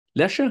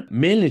Lesa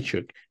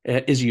Melnyczuk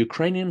is a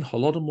Ukrainian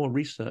Holodomor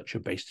researcher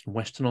based in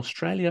Western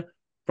Australia,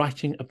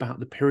 writing about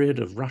the period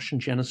of Russian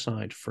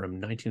genocide from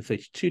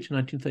 1932 to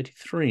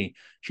 1933.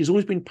 She's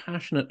always been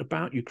passionate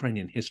about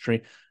Ukrainian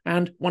history,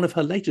 and one of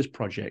her latest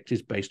projects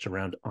is based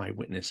around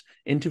eyewitness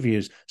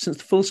interviews. Since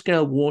the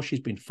full-scale war, she's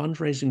been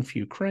fundraising for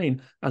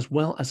Ukraine, as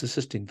well as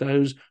assisting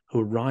those who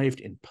arrived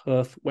in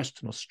Perth,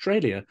 Western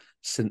Australia,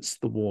 since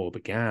the war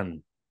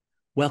began.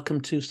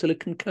 Welcome to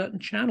Silicon Curtain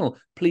channel.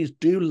 Please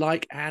do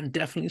like and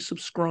definitely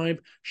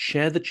subscribe.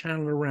 Share the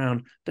channel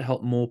around to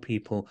help more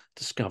people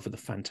discover the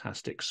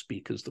fantastic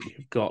speakers that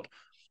we've got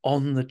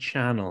on the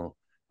channel.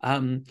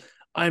 I'd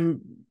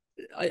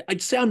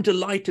say I'm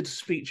delighted to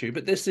speak to you,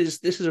 but this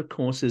is of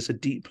course is a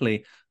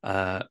deeply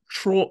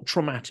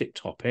traumatic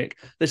topic.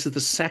 This is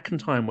the second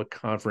time we're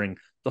covering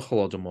the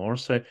Holodomor.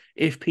 So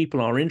if people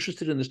are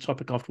interested in this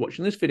topic after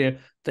watching this video,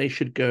 they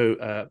should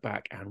go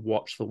back and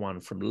watch the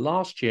one from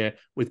last year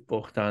with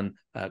Bogdan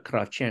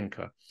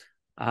Kravchenko.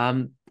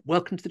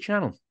 Welcome to the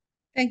channel.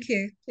 Thank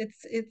you.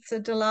 It's a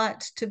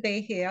delight to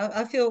be here.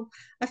 I feel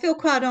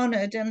quite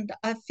honoured, and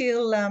I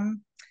feel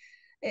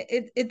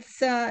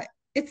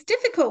it's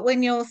difficult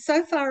when you're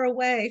so far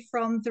away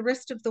from the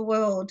rest of the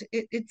world.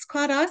 It's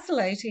quite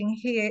isolating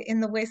here in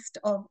the west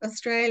of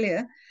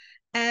Australia.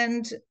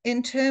 And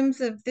in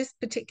terms of this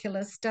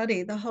particular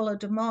study, the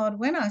Holodomor,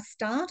 when I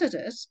started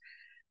it,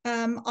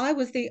 I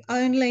was the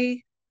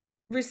only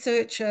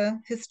researcher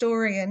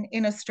historian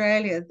in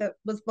Australia that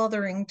was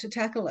bothering to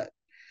tackle it.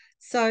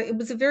 So it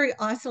was a very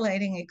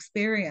isolating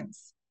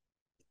experience.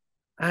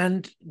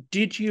 And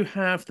did you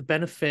have the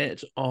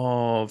benefit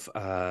of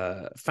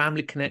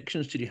family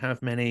connections? Did you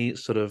have many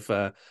sort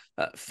of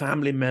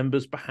family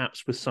members,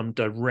 perhaps with some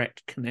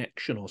direct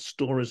connection or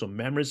stories or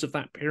memories of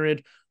that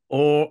period?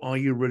 Or are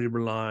you really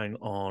relying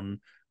on,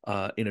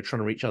 trying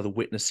to reach other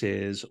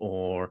witnesses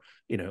or,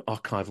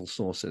 archival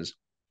sources?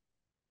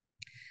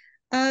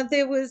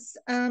 There was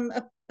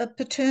a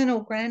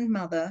paternal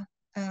grandmother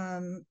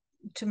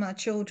to my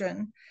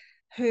children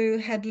who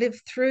had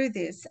lived through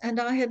this, and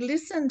I had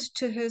listened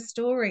to her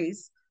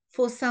stories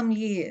for some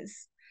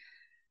years.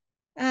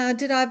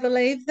 Did I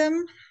believe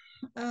them?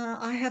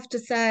 I have to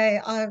say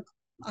I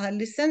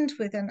listened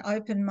with an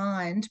open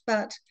mind,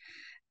 but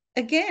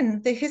again,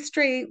 the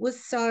history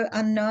was so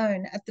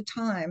unknown at the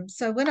time.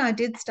 So when I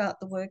did start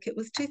the work, it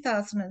was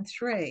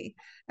 2003,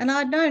 and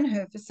I'd known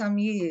her for some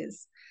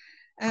years,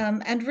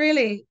 and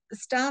really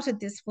started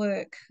this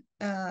work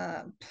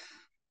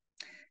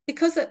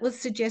because it was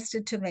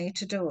suggested to me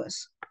to do it.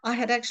 I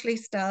had actually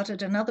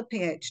started another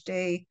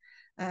PhD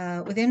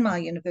within my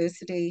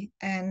university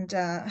and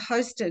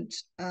hosted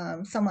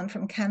someone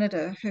from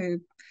Canada who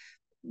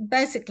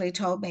basically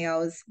told me I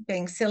was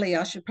being silly.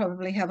 I should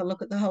probably have a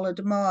look at the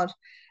Holodomor,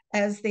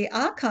 as the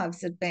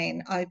archives had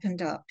been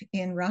opened up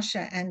in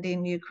Russia and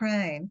in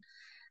Ukraine.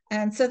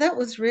 And so that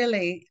was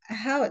really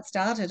how it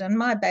started. And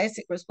my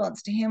basic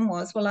response to him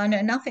was, well, I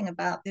know nothing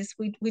about this.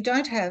 We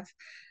don't have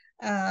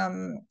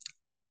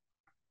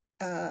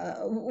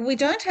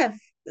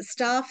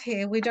staff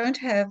here. We don't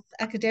have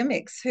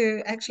academics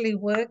who actually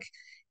work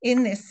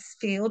in this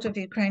field of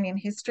Ukrainian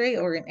history,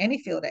 or in any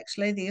field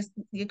actually. The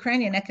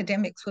Ukrainian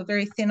academics were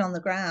very thin on the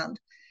ground.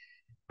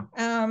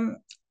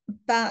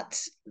 But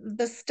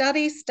the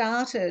study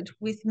started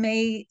with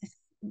me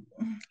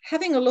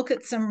having a look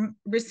at some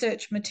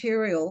research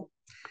material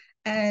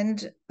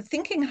and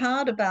thinking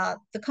hard about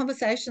the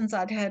conversations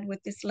I'd had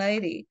with this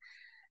lady.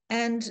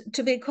 And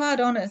to be quite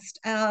honest,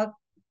 our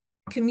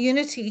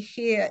community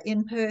here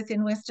in Perth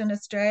in Western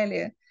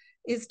Australia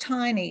is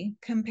tiny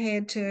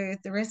compared to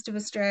the rest of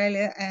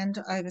Australia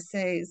and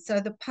overseas.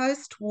 So the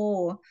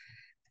post-war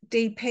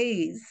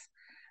DPs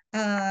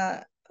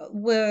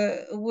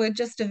were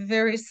just a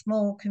very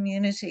small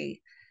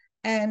community.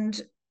 And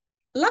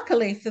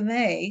luckily for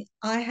me,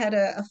 I had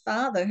a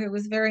father who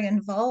was very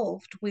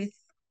involved with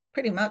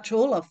pretty much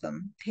all of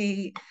them.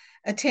 He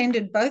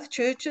attended both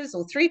churches,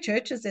 or three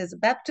churches. There's a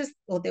Baptist,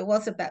 or there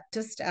was a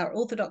Baptist, our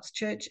Orthodox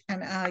Church,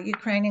 and our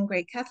Ukrainian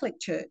Greek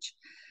Catholic Church.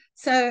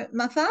 So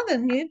my father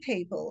knew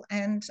people,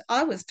 and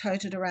I was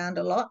toted around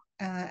a lot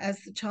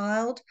as a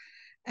child,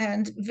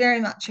 and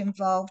very much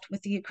involved with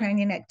the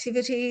Ukrainian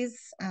activities,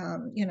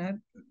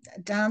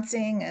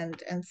 dancing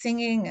and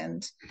singing,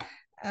 and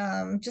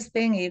just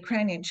being a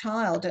Ukrainian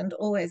child and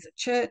always at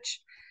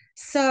church.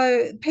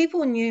 So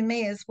people knew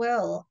me as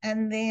well.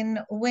 And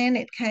then when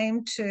it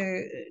came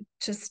to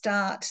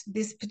start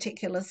this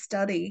particular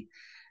study,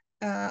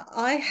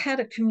 I had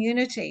a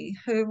community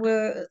who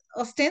were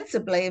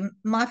ostensibly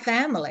my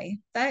family.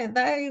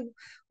 They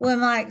were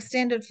my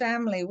extended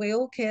family. We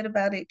all cared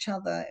about each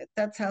other.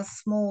 That's how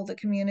small the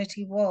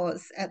community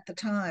was at the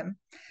time.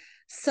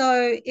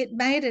 So it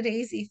made it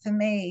easy for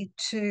me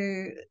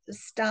to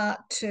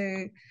start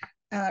to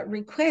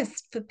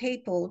request for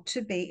people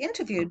to be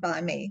interviewed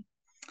by me.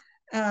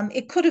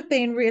 It could have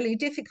been really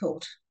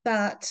difficult,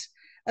 but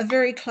a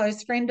very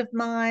close friend of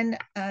mine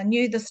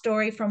knew the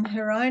story from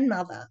her own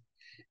mother.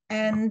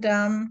 And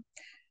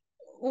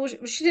well,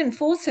 she didn't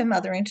force her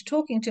mother into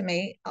talking to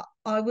me.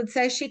 I would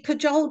say she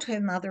cajoled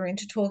her mother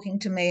into talking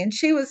to me. And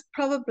she was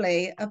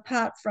probably,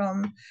 apart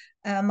from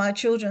my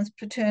children's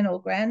paternal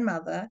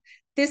grandmother,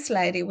 this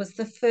lady was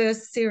the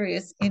first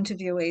serious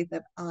interviewee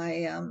that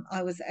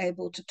I was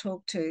able to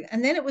talk to.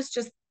 And then it was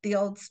just the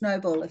old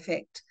snowball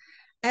effect.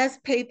 As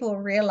people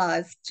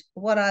realized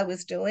what I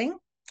was doing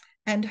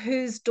and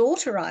whose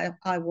daughter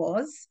I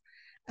was,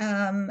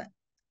 um,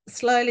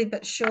 slowly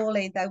but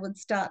surely they would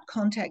start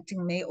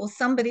contacting me, or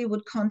somebody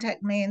would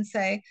contact me and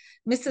say,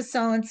 Mrs.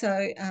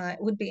 So-and-so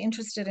would be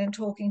interested in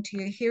talking to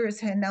you. Here is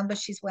her number.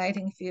 She's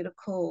waiting for you to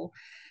call.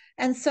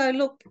 And so,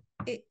 look,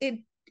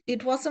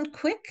 it wasn't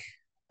quick.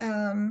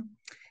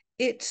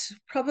 It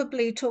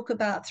probably took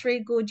about 3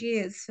 good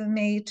years for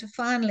me to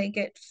finally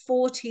get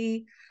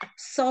 40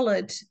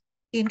 solid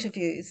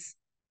interviews.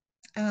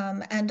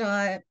 And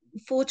I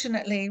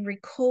fortunately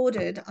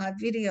I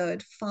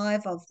videoed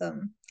 5 of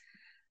them.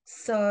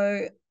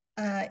 So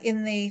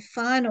in the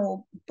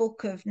final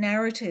book of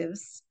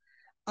narratives,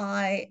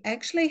 I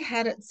actually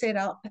had it set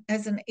up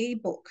as an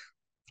ebook.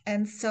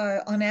 And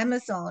so on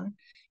Amazon,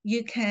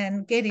 you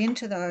can get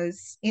into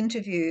those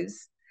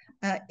interviews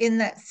in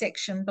that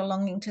section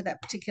belonging to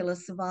that particular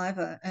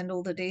survivor and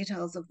all the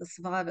details of the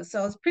survivor.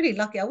 So I was pretty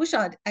lucky. I wish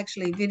I'd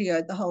actually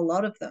videoed the whole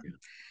lot of them.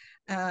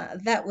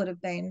 That would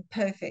have been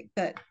perfect.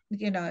 But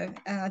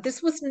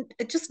this wasn't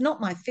just not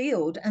my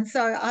field, and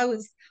so I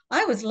was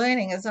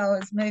learning as I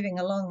was moving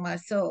along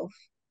myself.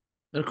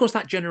 And of course,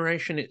 that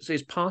generation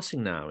is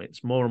passing now.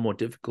 It's more and more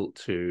difficult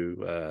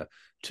to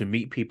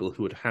meet people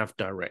who would have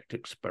direct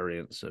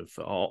experience of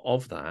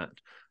that.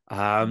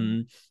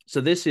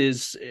 So this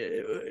is,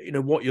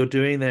 what you're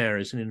doing there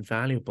is an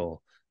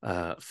invaluable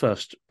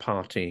first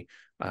party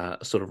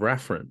sort of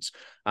reference.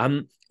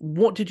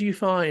 What did you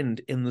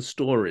find in the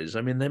stories?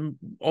 I mean,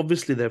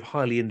 obviously they're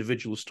highly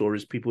individual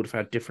stories. People would have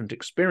had different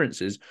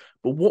experiences,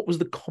 but what was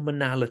the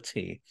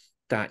commonality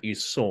that you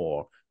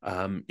saw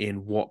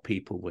in what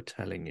people were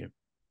telling you?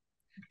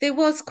 There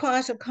was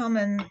quite a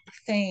common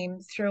theme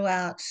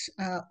throughout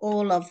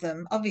all of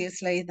them.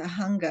 Obviously, the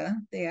hunger,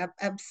 the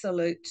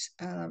absolute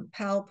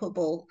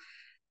palpable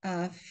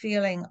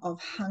feeling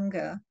of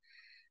hunger,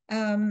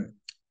 um,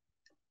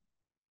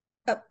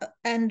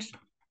 and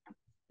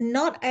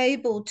not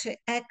able to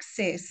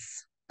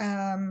access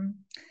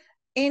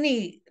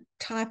any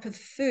type of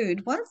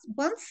food.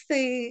 Once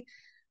the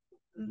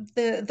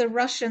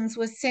Russians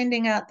were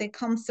sending out their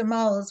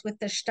komsomols with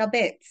the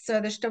shtabets. So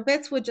the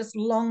shtabets were just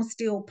long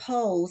steel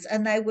poles,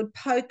 and they would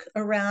poke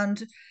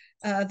around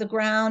the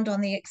ground on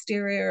the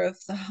exterior of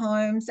the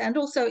homes and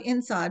also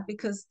inside,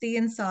 because the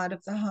inside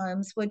of the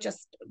homes were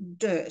just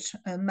dirt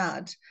and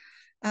mud.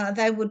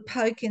 They would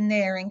poke in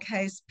there in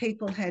case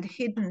people had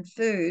hidden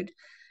food,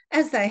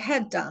 as they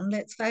had done,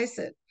 let's face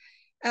it.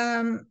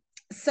 Um,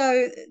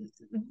 so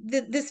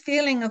this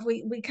feeling of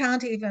we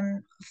can't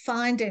even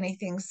find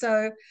anything.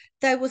 So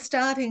they were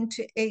starting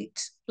to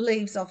eat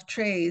leaves off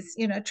trees.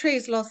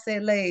 Trees lost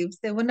their leaves.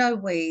 There were no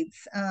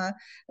weeds.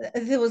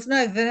 There was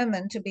no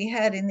vermin to be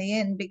had in the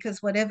end,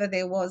 because whatever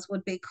there was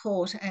would be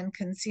caught and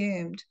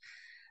consumed.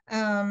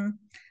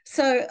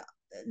 So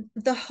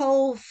the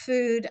whole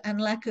food and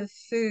lack of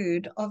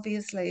food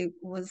obviously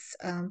was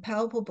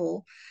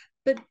palpable,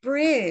 but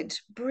bread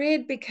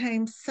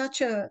became such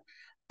a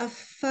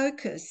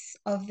focus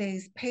of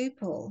these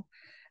people.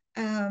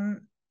 To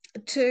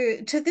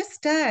this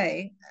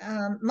day,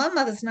 my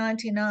mother's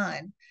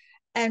 99,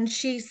 and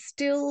she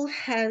still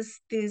has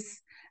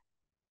this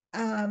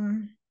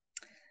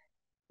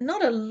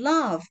not a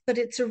love, but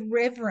it's a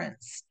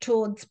reverence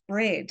towards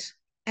bread,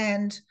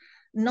 and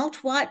not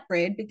white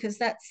bread, because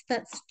that's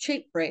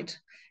cheap bread.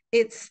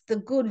 It's the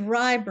good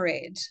rye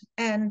bread,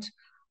 and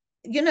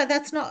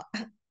that's not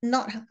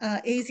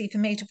easy for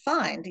me to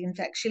find. In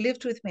fact, she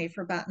lived with me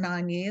for about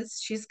 9 years.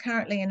 She's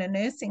currently in a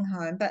nursing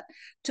home, but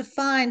to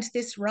find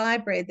this rye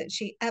bread that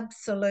she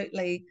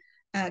absolutely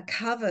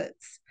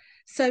covets.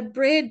 So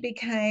bread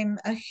became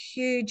a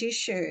huge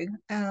issue,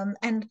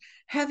 and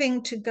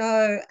having to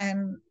go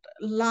and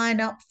line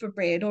up for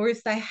bread, or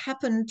if they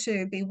happened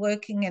to be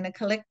working in a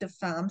collective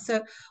farm.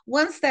 So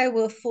once they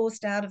were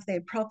forced out of their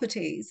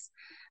properties,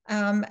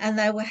 and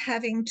they were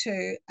having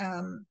to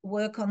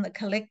work on the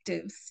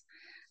collectives,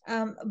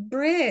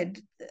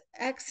 bread,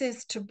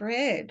 access to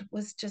bread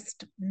was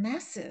just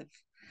massive.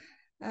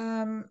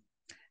 And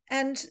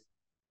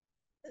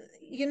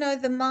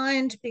the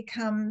mind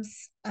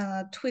becomes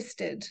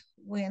twisted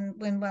when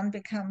one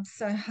becomes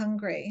so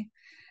hungry.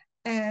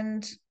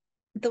 And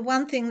the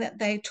one thing that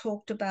they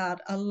talked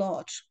about a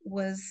lot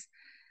was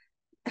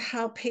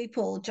how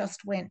people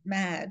just went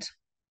mad.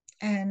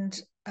 And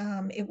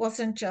it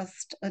wasn't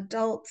just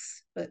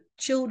adults, but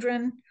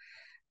children.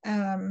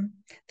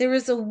 There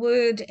is a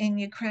word in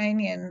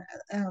Ukrainian,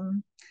 they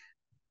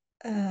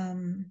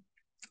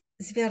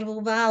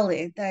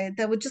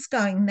were just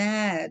going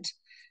mad.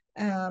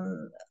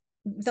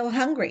 They were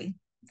hungry.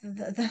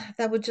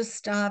 They were just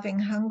starving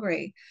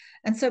hungry.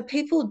 And so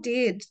people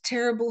did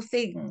terrible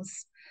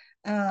things.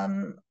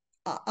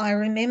 I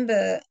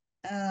remember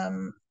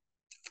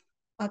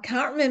I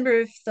can't remember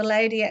if the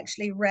lady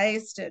actually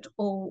raised it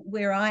or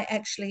where I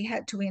actually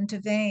had to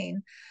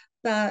intervene,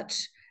 but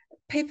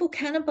people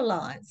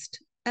cannibalized.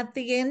 At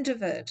the end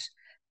of it,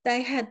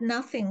 they had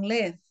nothing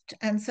left.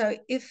 And so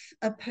if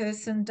a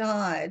person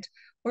died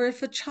or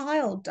if a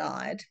child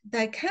died,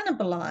 they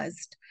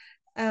cannibalized.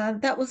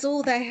 That was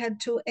all they had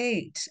to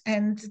eat.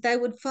 And they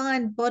would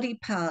find body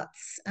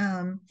parts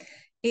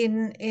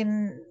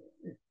in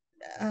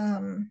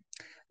um,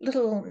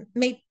 little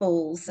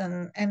meatballs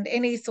and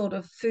any sort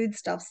of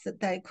foodstuffs that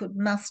they could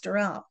muster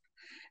up.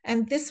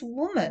 And this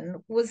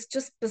woman was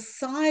just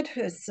beside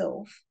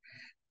herself,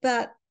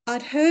 but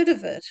I'd heard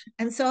of it.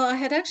 And so I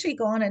had actually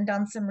gone and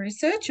done some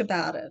research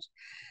about it.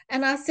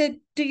 And I said,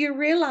 do you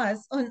realize?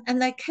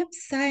 And they kept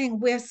saying,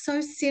 we're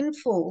so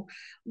sinful.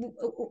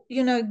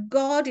 You know,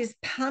 God is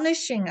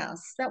punishing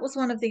us. That was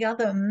one of the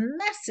other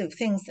massive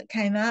things that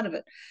came out of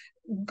it.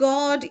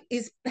 God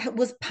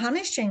was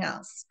punishing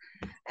us.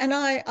 And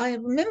I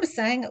remember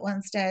saying at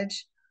one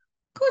stage,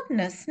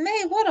 goodness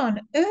me, what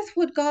on earth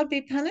would God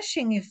be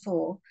punishing you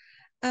for?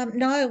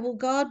 No, well,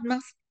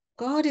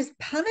 God is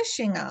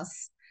punishing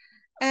us.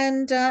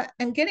 And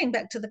getting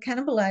back to the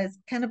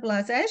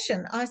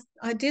cannibalization,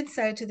 I did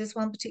say to this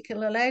one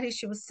particular lady,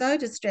 she was so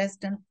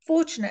distressed, and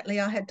fortunately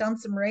I had done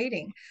some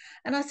reading,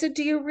 and I said,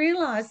 do you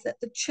realize that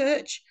the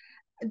church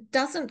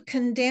doesn't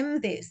condemn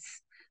this?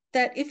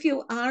 That if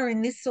you are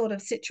in this sort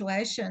of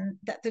situation,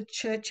 that the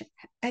church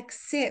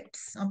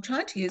accepts, I'm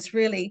trying to use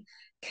really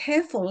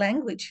careful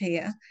language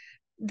here,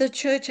 the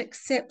church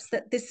accepts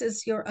that this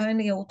is your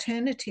only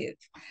alternative.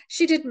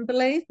 She didn't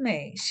believe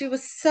me. She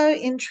was so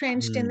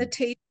entrenched in the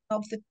teaching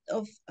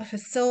of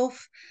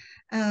herself,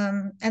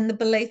 and the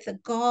belief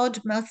that God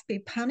must be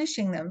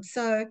punishing them.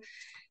 So,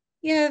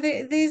 yeah,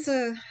 these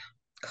are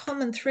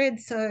common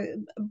threads. So,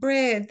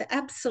 bread, the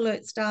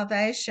absolute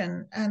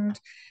starvation, and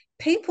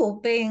people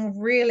being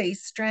really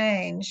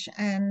strange,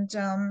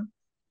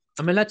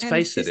 I mean, let's and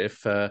face it,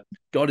 if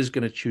God is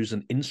going to choose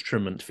an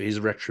instrument for his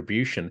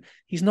retribution,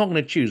 he's not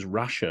going to choose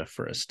Russia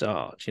for a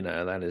start. You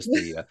know, that is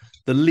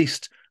the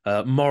least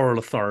moral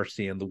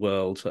authority in the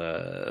world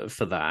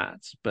for that.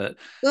 But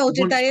well,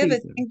 did once they ever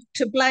people... think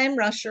to blame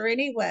Russia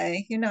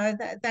anyway? You know,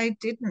 that they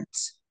didn't.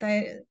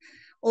 They,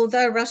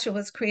 although Russia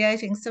was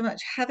creating so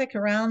much havoc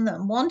around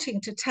them,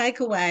 wanting to take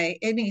away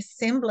any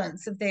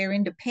semblance of their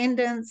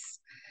independence,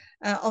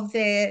 of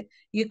their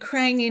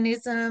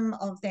Ukrainianism,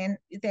 of their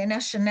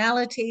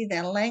nationality,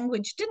 their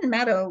language, didn't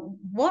matter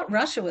what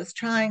Russia was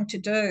trying to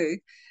do.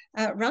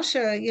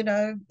 Russia, you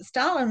know,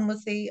 Stalin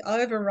was the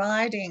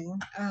overriding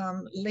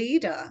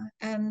leader,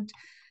 and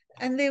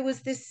there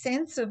was this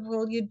sense of,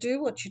 well, you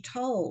do what you're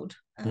told,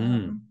 That's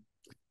a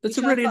which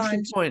I really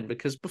interesting find. point,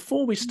 because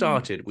before we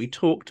started, we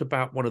talked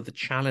about one of the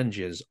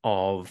challenges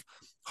of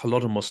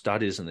Holodomor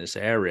studies in this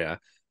area,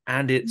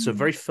 and it's a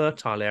very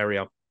fertile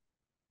area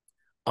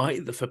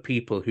either for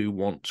people who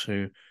want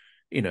to,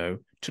 you know,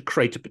 to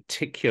create a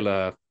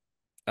particular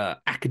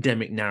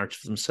academic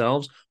narrative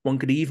themselves. One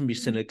could even be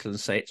cynical and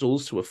say it's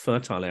also a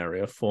fertile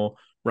area for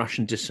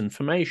Russian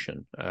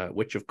disinformation,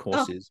 which of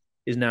course Oh,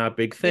 is now a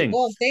big it thing.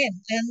 was then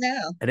and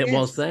now, And it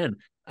was yes. then.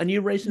 And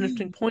you raised an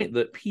interesting point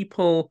that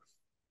people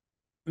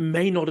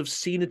may not have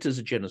seen it as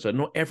a genocide.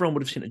 Not everyone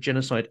would have seen a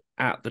genocide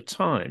at the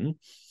time.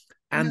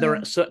 And there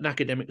No. are certain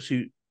academics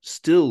who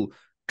still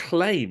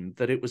claim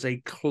that it was a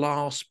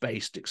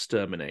class-based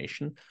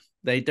extermination.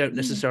 They don't Mm,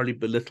 necessarily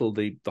belittle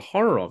the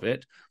horror of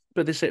it,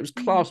 but they say it was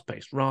mm,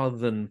 class-based rather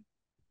than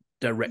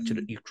directed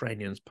mm. at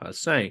Ukrainians per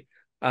se.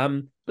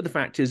 But the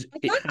fact is,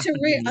 I'd it like to happened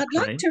read. in I'd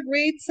like Ukraine. to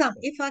read some.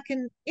 If I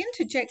can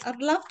interject,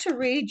 I'd love to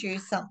read you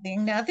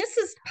something. Now, this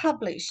is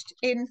published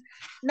in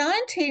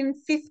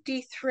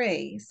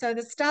 1953, so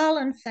the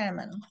Stalin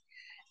famine,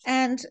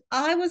 and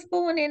I was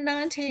born in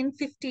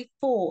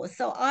 1954.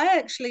 So I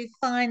actually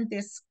find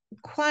this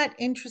quite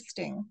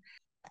interesting.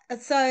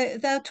 So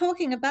they're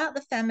talking about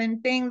the famine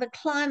being the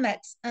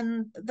climax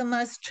and the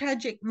most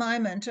tragic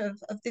moment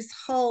of this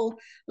whole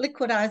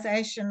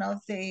liquidization of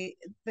the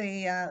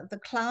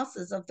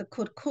classes of the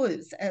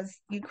kurkuz, as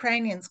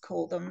Ukrainians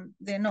call them.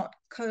 They're not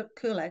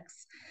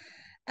kulaks.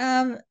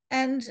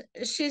 And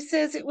she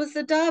says it was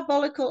the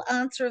diabolical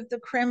answer of the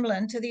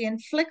Kremlin to the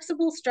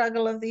inflexible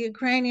struggle of the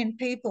Ukrainian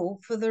people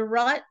for the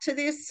right to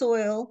their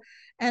soil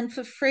and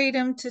for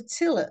freedom to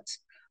till it,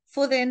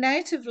 for their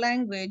native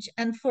language,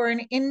 and for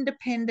an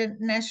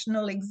independent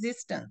national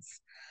existence.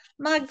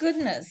 My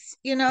goodness,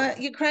 you know,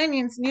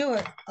 Ukrainians knew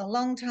it a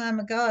long time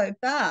ago,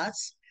 but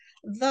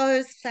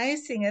those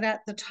facing it at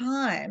the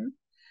time,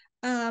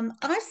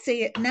 I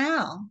see it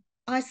now.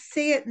 I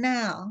see it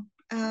now,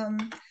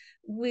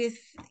 with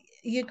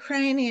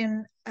Ukrainian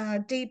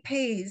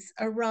DPs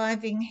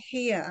arriving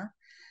here.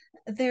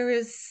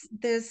 There's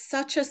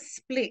such a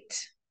split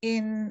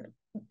in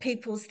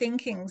people's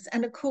thinkings,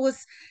 and of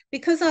course,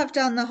 because I've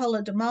done the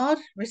Holodomor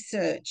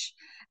research,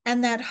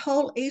 and that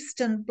whole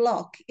Eastern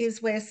Bloc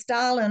is where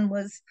Stalin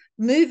was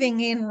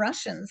moving in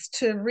Russians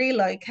to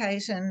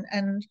relocate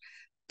and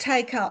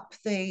take up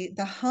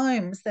the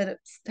homes that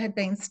had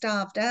been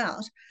starved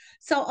out.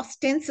 So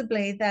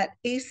ostensibly, that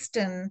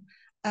Eastern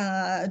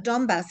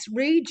Donbass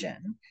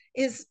region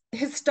is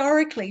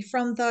historically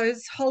from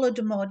those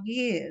Holodomor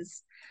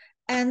years.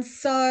 And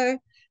so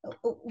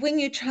when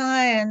you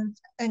try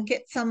and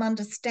get some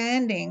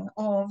understanding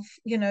of,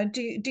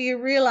 do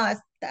you realize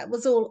that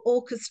was all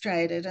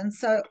orchestrated? And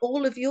so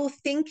all of your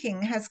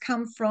thinking has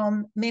come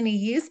from many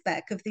years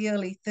back of the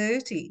early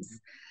 30s.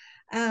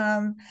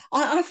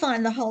 I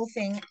find the whole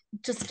thing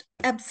just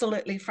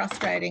absolutely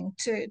frustrating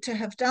to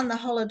have done the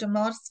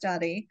Holodomor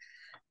study.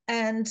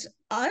 And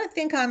I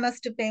think I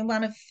must have been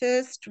one of the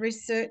first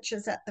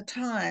researchers at the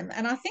time.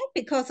 And I think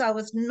because I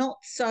was not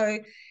so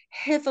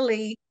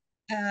heavily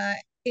uh,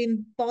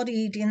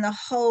 embodied in the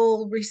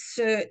whole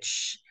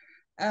research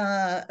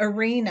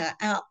arena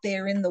out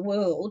there in the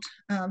world,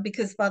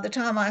 because by the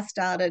time I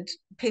started,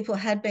 people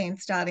had been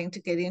starting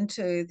to get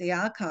into the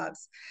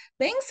archives.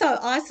 Being so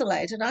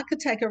isolated, I could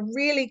take a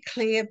really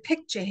clear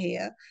picture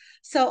here.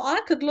 So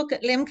I could look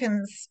at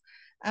Lemkin's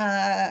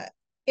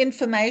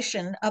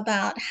information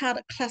about how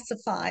to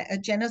classify a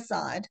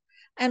genocide.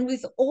 And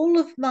with all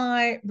of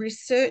my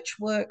research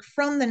work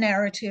from the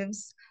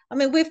narratives, I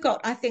mean, we've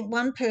got, I think,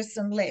 one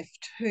person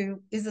left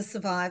who is a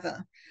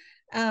survivor.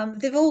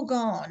 They've all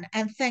gone.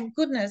 And thank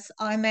goodness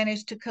I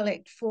managed to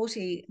collect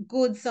 40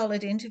 good,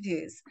 solid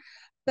interviews.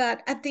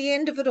 But at the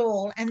end of it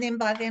all, and then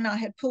by then I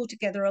had pulled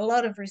together a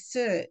lot of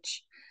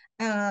research.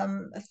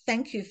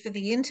 Thank you for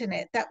the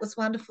internet. That was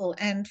wonderful.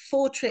 And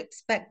 4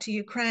 trips back to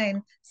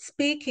Ukraine,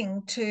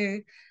 speaking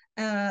to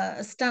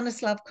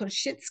Stanislav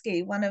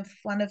Koshitsky, one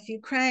of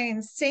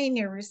Ukraine's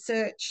senior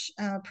research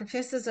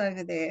professors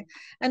over there,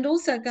 and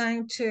also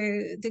going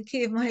to the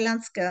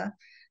Kiev-Mohylanska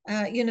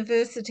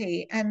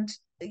University, and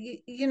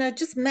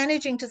just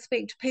managing to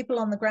speak to people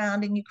on the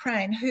ground in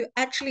Ukraine who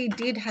actually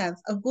did have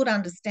a good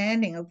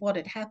understanding of what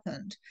had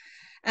happened.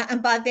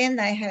 And by then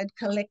they had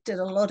collected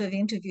a lot of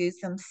interviews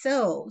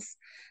themselves.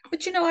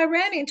 But, I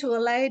ran into a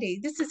lady,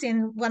 this is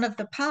in one of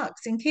the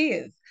parks in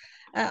Kiev,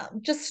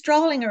 just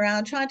strolling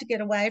around, trying to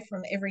get away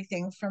from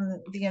everything from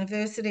the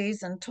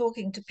universities and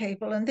talking to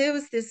people. And there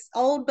was this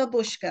old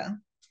babushka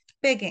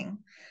begging.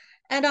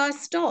 And I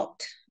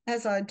stopped,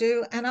 as I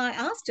do, and I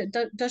asked her,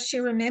 does she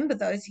remember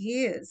those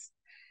years?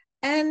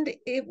 And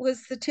it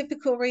was the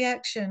typical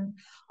reaction,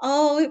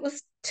 oh, it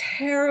was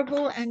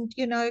terrible. And,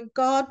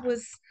 God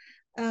was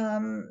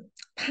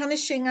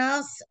punishing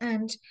us.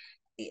 And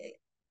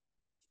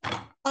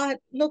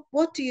look,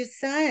 what do you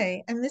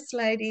say? And this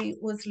lady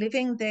was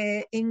living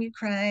there in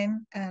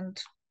Ukraine,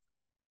 and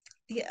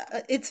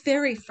yeah, it's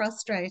very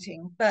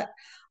frustrating. But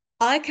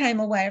I came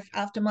away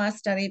after my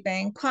study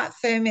being quite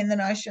firm in the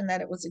notion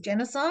that it was a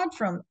genocide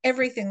from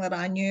everything that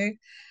I knew.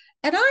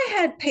 And I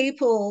had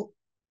people,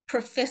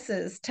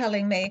 professors,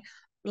 telling me,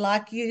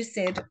 like you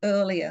said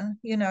earlier,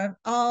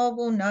 oh,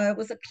 well, no, it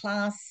was a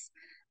class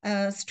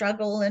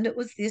struggle, and it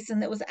was this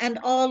and that was, and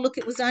oh, look,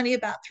 it was only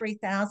about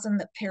 3,000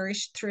 that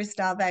perished through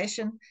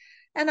starvation.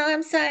 And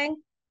I'm saying,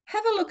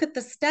 have a look at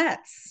the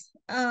stats,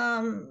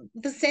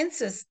 the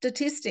census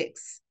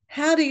statistics.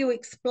 How do you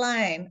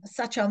explain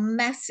such a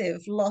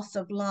massive loss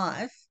of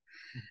life?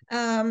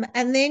 And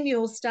then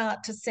you'll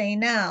start to see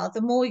now,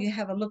 the more you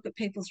have a look at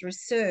people's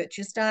research,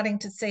 you're starting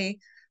to see,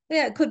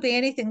 yeah, it could be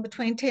anything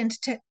between 7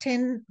 to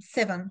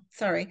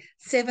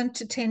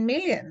 10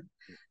 million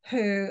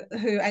who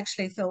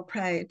actually fell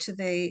prey to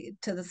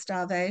the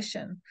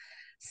starvation.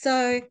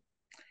 So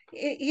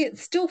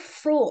it's still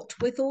fraught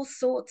with all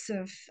sorts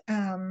of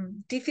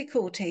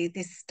difficulty,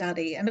 this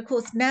study. And of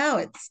course, now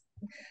it's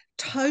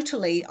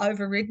totally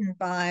overridden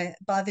by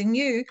the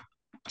new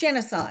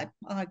genocide.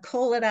 I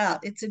call it out.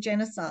 It's a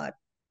genocide.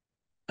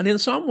 And in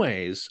some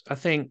ways, I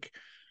think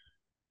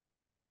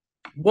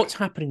what's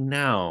happening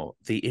now,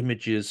 the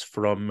images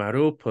from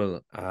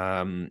Mariupol,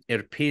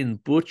 Irpin,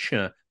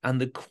 Bucha, and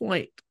the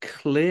quite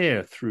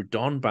clear through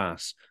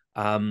Donbass,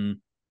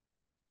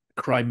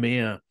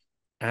 Crimea,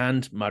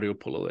 and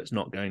Mariupol, although it's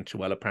not going too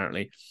well,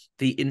 apparently,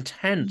 the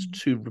intent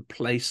to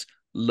replace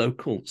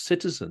local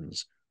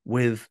citizens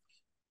with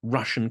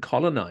Russian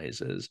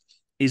colonizers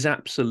is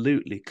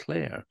absolutely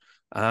clear.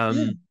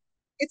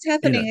 It's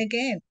happening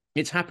again.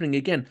 It's happening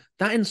again.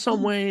 That in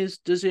some ways,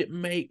 does it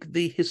make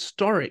the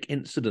historic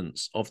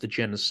incidents of the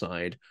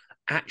genocide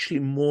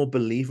actually more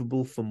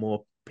believable for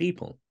more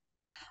people?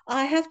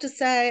 I have to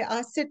say,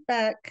 I sit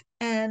back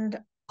and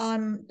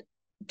I'm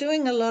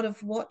doing a lot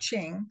of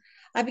watching.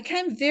 I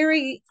became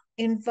very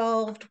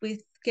involved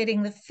with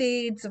getting the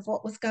feeds of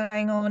what was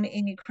going on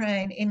in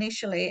Ukraine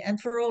initially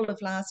and for all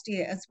of last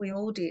year, as we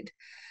all did.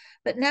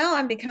 But now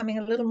I'm becoming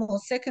a little more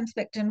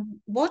circumspect and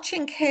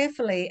watching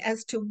carefully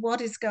as to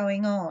what is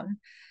going on.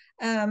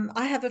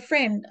 I have a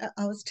friend,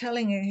 I was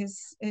telling you,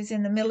 who's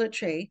in the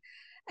military,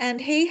 and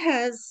he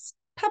has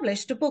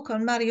published a book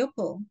on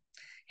Mariupol.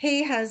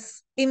 He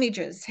has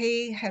images,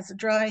 he has a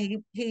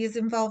drone, he is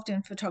involved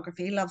in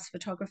photography, he loves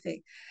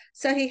photography.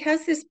 So he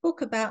has this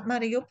book about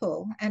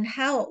Mariupol and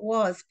how it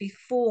was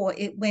before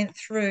it went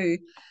through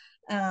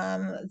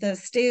the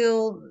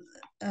steel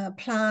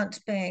plant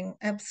being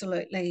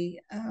absolutely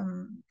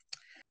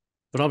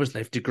But obviously,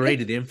 they've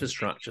degraded the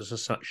infrastructure to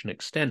such an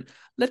extent.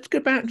 Let's go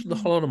back to the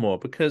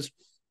Holodomor, because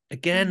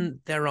Again,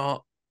 there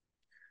are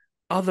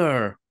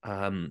other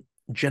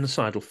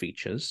genocidal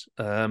features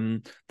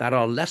that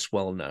are less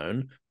well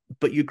known,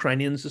 but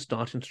Ukrainians are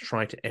starting to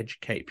try to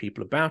educate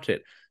people about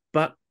it.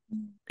 But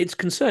it's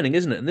concerning,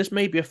 isn't it? And this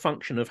may be a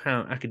function of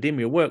how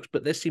academia works,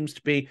 but there seems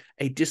to be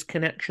a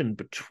disconnection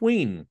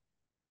between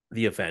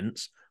the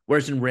events,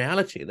 whereas in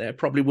reality, there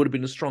probably would have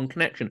been a strong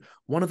connection.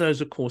 One of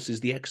those, of course, is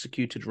the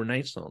executed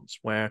Renaissance,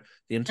 where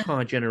the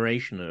entire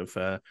generation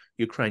of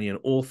Ukrainian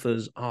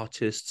authors,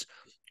 artists,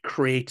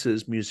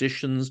 creators,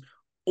 musicians,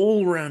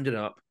 all rounded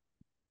up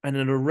and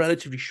in a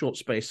relatively short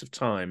space of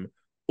time,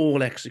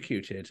 all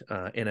executed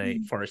in a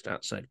forest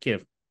outside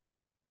Kiev.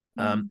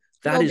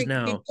 That well, is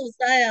now because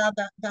they are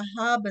the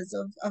harbors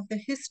of the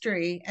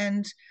history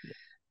and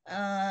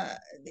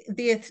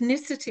the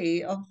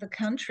ethnicity of the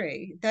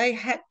country. They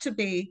had to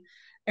be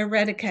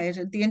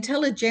eradicated. The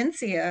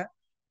intelligentsia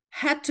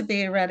had to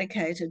be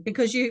eradicated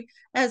because you,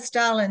 as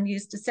Stalin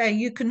used to say,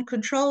 you can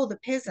control the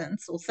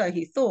peasants, or so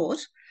he thought,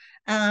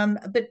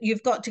 but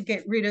you've got to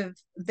get rid of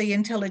the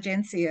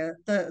intelligentsia,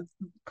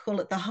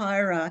 call it the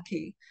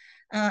hierarchy.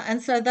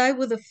 And so they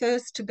were the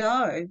first to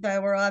go. They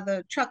were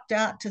either trucked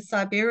out to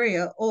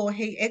Siberia or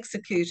he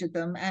executed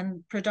them,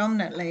 and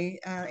predominantly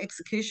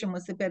execution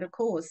was the better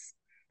course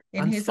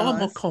in and his far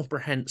more eyes.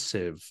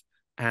 comprehensive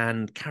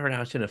and carried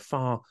out in a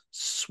far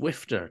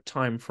swifter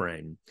time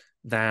frame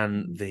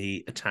than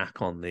the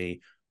attack on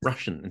the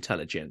Russian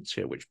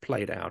intelligentsia, which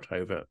played out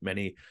over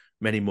many,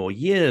 many more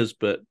years,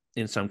 but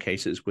in some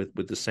cases with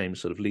the same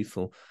sort of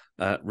lethal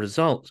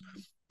result.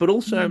 But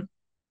also,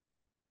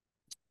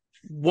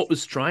 what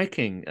was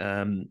striking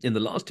in the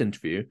last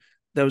interview,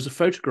 there was a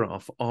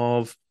photograph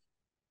of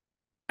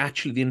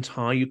actually the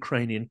entire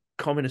Ukrainian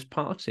Communist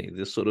Party,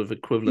 the sort of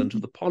equivalent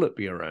of the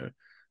Politburo.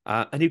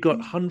 And you've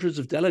got hundreds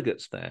of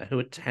delegates there who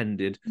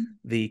attended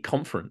the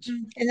conference.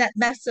 In that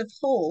massive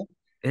hall.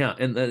 Yeah,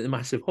 in the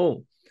massive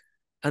hall.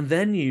 And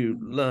then you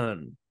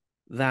learn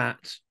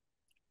that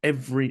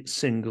every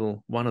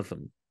single one of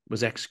them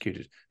was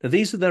executed. Now,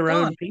 these are their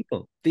own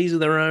people. These are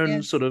their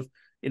own sort of,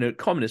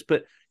 communists.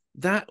 But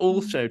that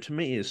also, to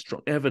me, is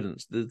strong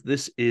evidence that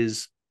this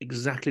is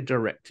exactly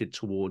directed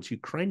towards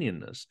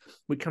Ukrainianness.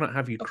 We cannot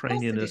have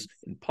Ukrainianness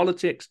in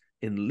politics,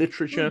 in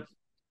literature.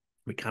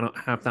 We cannot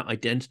have that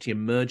identity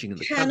emerging in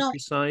the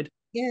countryside.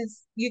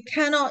 Yes, you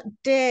cannot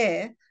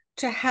dare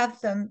to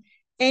have them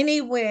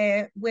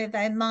anywhere where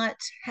they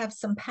might have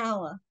some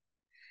power.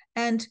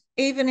 And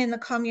even in the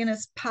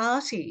Communist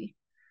Party,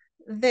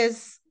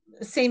 there's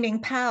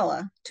seeming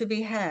power to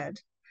be had.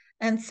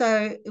 And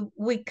so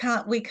we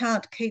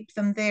can't keep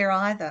them there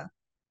either.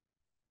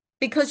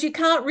 Because you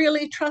can't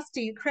really trust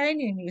a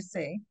Ukrainian, you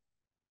see.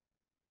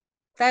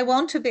 They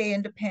want to be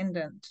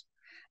independent.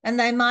 And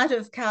they might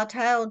have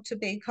kowtowed to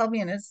be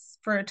communists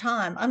for a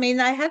time. I mean,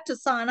 they had to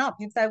sign up.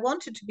 If they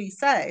wanted to be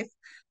safe,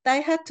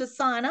 they had to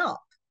sign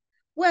up.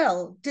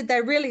 Well, did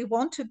they really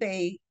want to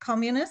be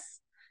communists?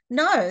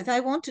 No,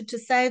 they wanted to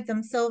save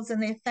themselves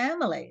and their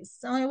families.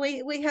 I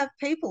mean, we have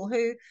people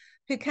who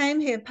came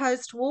here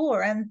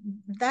post-war, and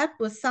that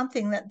was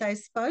something that they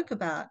spoke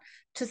about,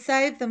 to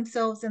save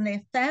themselves and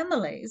their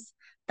families.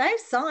 They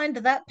signed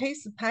that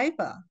piece of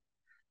paper.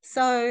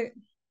 So,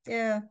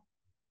 yeah.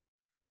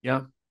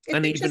 Yeah. It's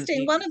And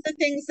interesting. One of the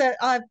things that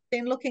I've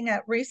been looking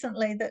at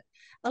recently that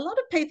a lot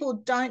of people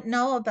don't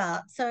know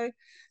about. So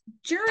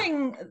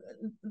during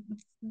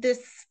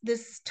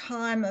this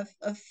time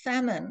of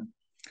famine,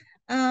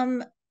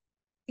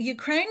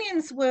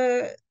 Ukrainians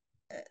were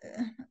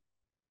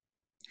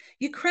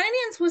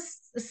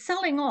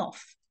selling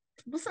off.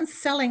 It wasn't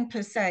selling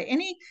per se.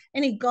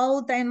 Any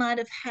gold they might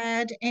have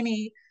had,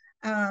 any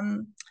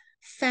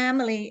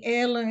family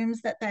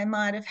heirlooms that they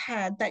might have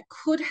had that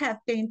could have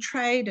been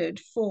traded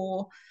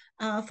for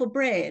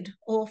bread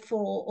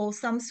or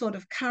some sort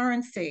of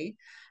currency.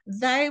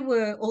 They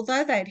were,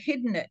 although they'd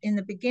hidden it in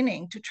the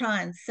beginning to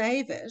try and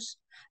save it,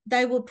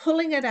 they were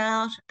pulling it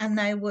out and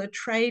they were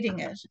trading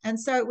it. And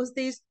so it was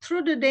these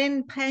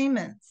trudden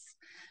payments.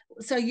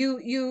 So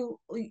you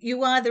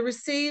either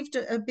received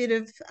a bit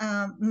of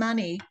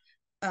money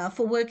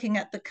for working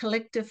at the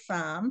collective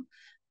farm,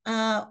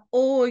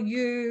 or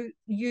you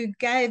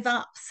gave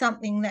up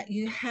something that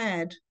you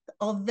had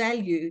of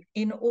value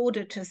in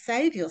order to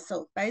save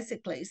yourself,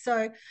 basically.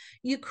 So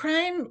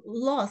Ukraine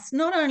lost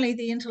not only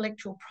the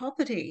intellectual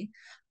property,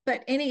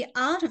 but any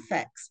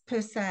artifacts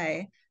per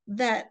se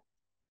that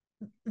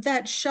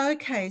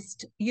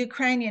showcased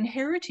Ukrainian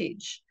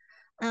heritage,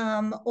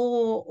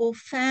 or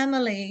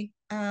family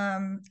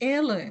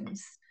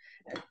heirlooms.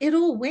 It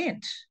all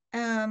went.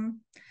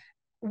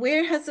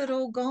 Where has it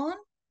all gone?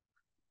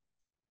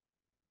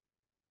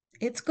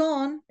 It's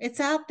gone. It's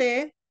out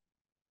there.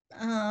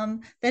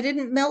 They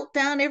didn't melt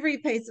down every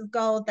piece of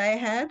gold they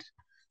had.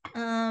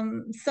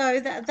 So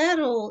that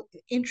all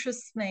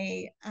interests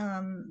me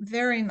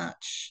very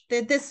much.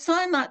 There's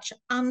so much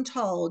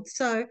untold.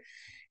 So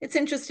it's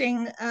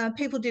interesting.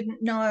 People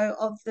didn't know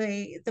of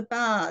the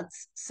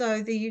bards.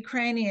 So the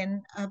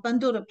Ukrainian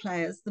bandura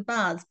players, the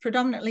bards,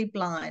 predominantly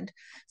blind.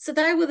 So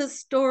they were the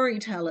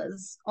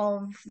storytellers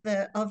of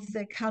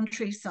the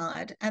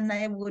countryside, and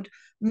they would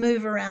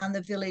move around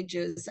the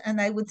villages and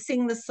they would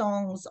sing the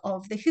songs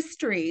of the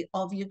history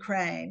of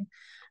Ukraine.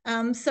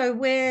 So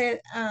where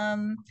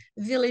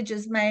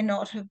villagers may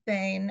not have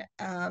been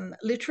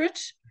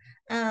literate,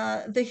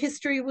 the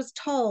history was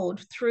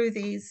told through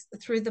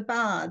the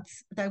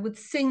bards. They would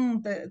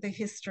sing the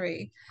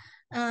history.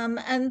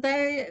 And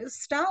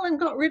Stalin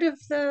got rid of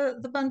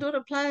the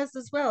bandura players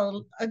as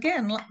well.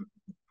 Again,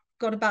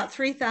 got about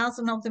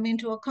 3,000 of them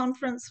into a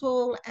conference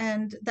hall,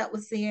 and that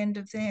was the end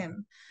of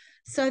them.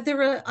 So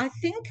I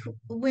think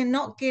we're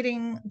not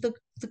getting the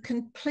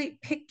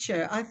complete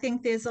picture. I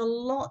think there's a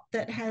lot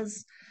that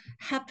has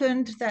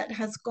happened, that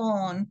has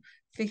gone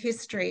for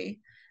history.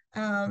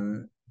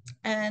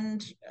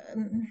 And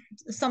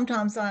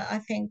sometimes I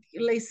think,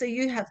 Lesa,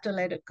 you have to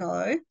let it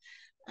go,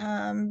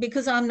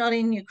 because I'm not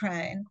in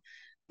Ukraine.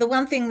 The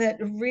one thing that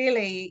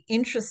really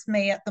interests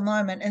me at the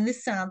moment, and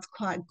this sounds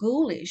quite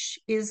ghoulish,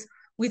 is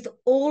with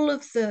all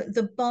of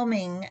the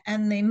bombing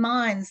and the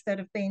mines that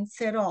have been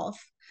set off,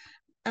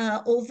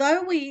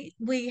 although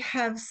we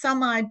have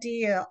some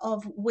idea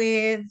of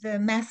where the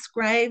mass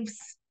graves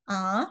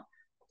are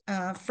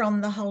from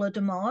the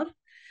Holodomor,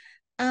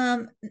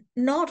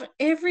 not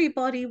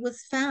everybody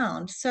was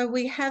found. So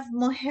we have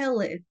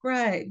mohele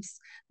graves,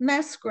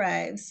 mass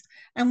graves,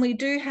 and we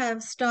do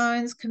have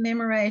stones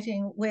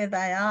commemorating where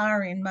they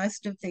are in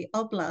most of the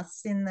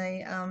oblasts in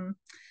the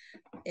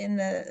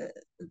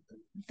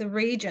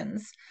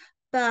regions.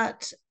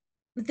 But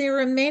there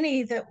are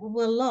many that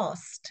were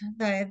lost.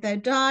 They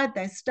died,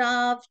 they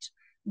starved.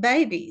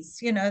 Babies,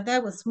 they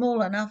were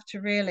small enough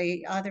to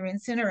really either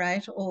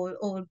incinerate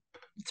or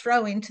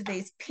throw into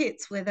these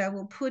pits where they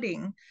were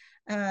putting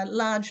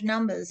large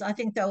numbers. I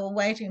think they were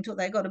waiting until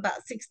they got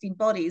about 60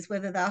 bodies,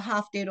 whether they were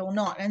half dead or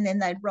not, and then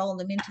they'd roll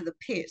them into the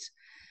pit.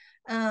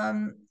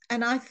 And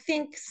I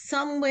think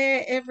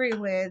somewhere,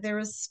 everywhere, there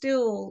are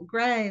still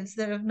graves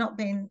that have not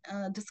been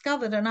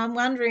discovered. And I'm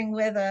wondering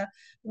whether,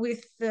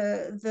 with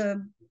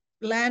the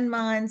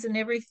landmines and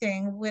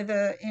everything,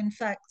 whether in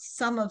fact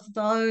some of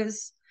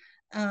those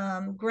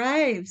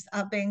graves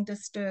are being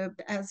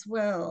disturbed as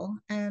well.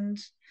 And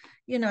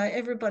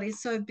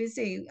everybody's so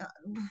busy,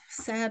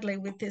 sadly,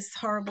 with this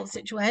horrible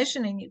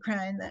situation in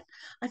Ukraine, that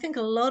I think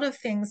a lot of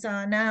things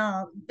are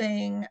now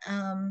being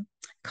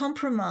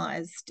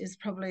compromised, is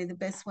probably the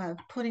best way of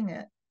putting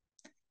it.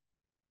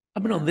 I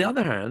mean, on the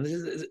other hand,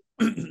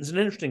 it's an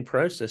interesting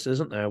process,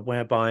 isn't there,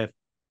 whereby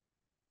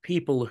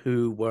people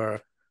who were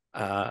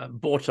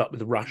brought up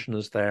with Russian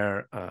as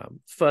their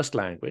first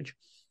language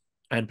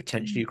and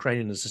potentially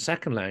Ukrainian as a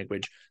second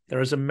language,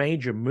 there is a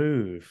major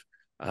move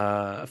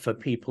for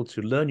people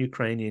to learn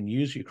Ukrainian,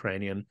 use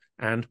Ukrainian,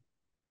 and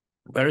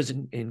whereas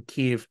in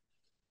Kiev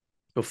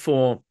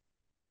before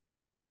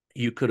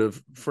you could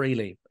have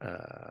freely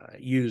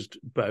used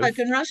both.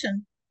 Spoken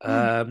Russian.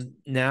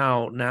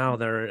 Now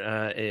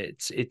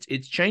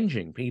it's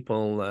changing.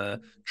 People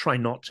try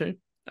not to.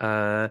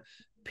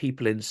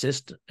 People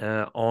insist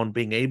on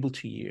being able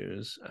to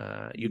use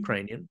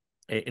Ukrainian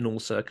in all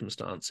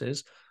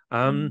circumstances.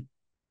 And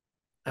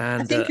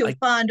I think you'll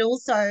find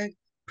also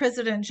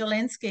President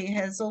Zelensky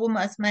has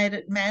almost made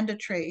it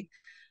mandatory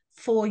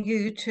for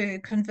you to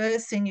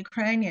converse in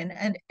Ukrainian,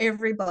 and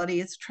everybody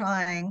is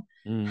trying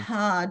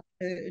hard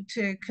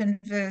to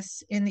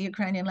converse in the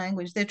Ukrainian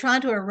language. They're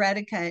trying to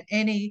eradicate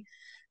any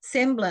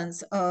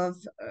semblance of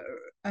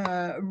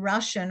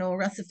Russian or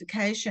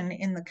Russification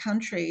in the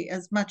country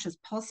as much as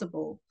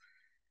possible.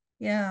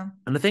 Yeah.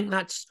 And I think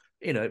that's,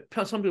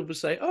 some people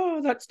say,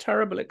 oh, that's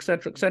terrible,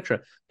 etc., etc.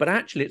 But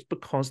actually, it's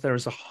because there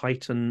is a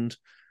heightened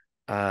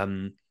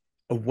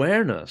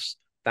awareness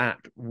that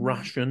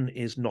Russian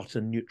is not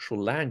a neutral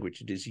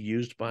language. It is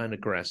used by an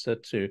aggressor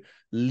to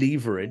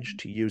leverage,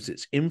 to use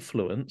its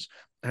influence.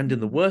 And in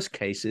the worst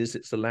cases,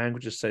 it's the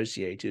language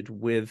associated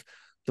with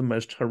the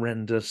most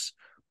horrendous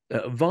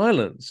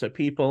violence. So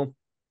people,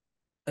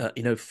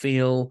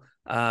 feel,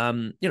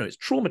 it's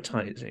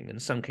traumatizing, in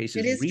some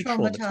cases,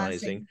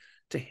 re-traumatizing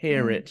to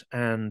hear it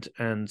and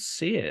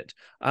see it.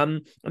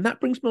 And that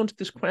brings me on to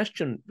this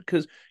question,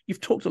 because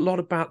you've talked a lot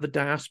about the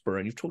diaspora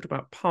and you've talked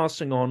about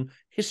passing on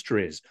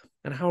histories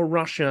and how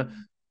Russia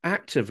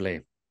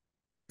actively,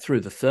 through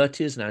the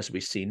 30s and as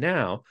we see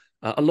now,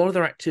 a lot of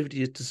their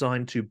activity is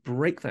designed to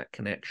break that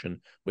connection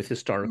with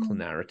historical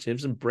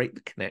narratives and break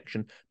the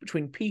connection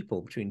between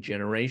people, between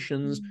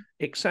generations,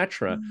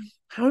 etc.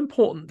 How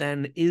important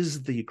then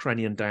is the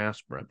Ukrainian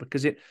diaspora?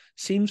 Because it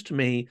seems to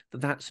me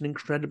that that's an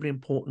incredibly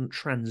important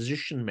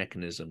transition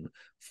mechanism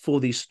for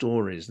these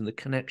stories and the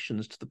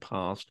connections to the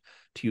past,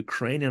 to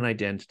Ukrainian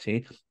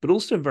identity, but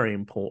also very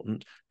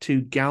important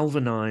to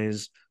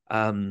galvanize,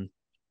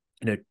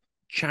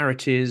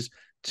 charities,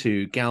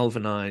 to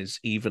galvanize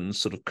even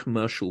sort of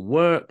commercial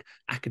work,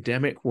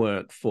 academic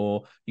work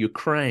for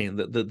Ukraine,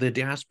 that the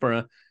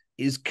diaspora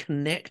is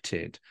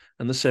connected,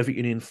 and the Soviet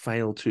Union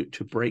failed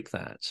to break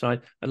that. So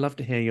I'd love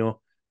to hear your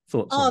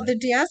thoughts on Oh, that?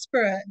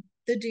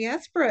 the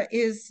diaspora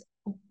is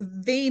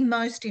the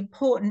most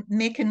important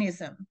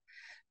mechanism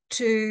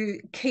to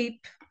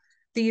keep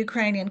the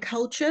Ukrainian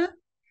culture,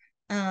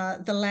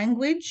 the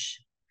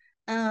language,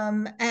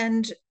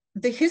 and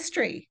the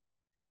history,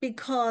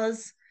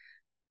 because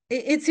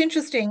it's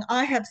interesting.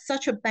 I have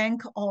such a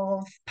bank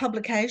of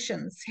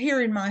publications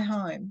here in my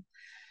home.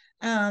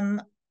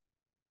 Um,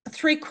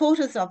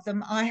 3/4 of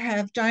them I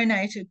have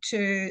donated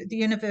to the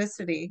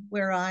university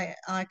where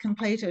I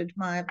completed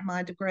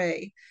my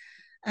degree,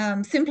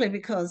 simply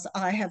because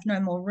I have no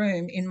more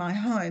room in my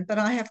home. But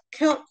I have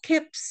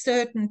kept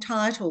certain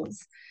titles,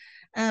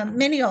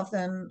 many of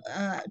them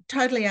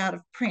totally out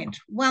of print.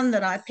 One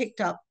that I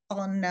picked up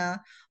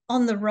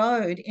on the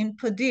road in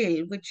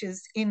Podil, which is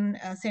in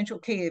central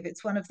Kiev.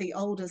 It's one of the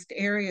oldest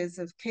areas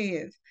of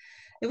Kiev.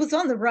 It was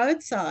on the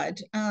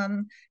roadside.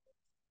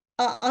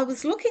 I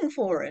was looking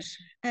for it,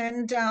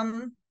 and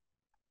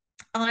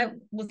I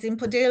was in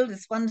Podil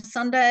this one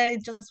Sunday,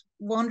 just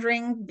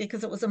wandering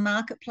because it was a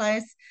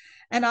marketplace,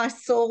 and I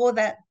saw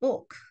that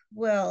book.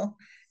 Well,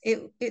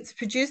 it's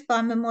produced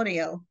by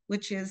Memorial,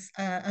 which is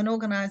an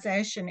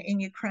organization in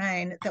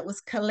Ukraine that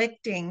was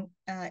collecting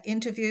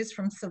interviews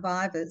from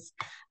survivors.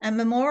 And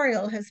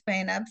Memorial has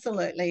been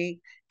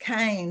absolutely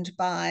caned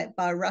by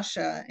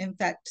Russia. In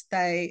fact,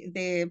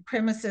 their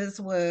premises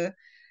were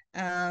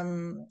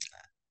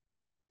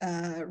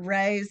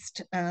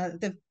raised.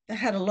 They've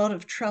had a lot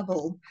of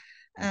trouble.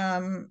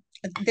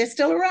 They're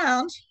still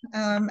around,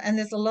 and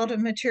there's a lot of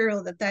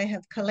material that they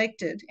have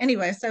collected.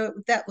 Anyway, so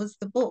that was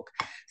the book.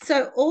 So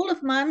all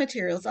of my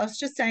materials, I was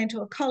just saying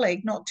to a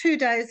colleague not 2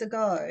 days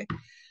ago,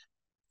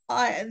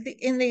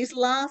 in these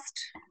last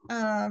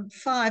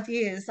 5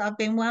 years, I've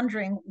been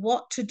wondering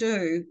what to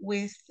do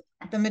with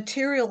the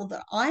material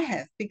that I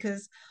have,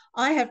 because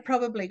I have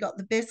probably got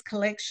the best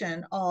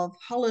collection of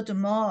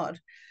Holodomor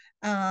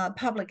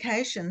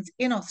publications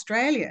in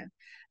Australia.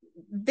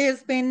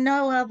 There's been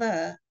no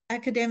other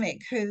academic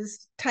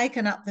who's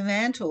taken up the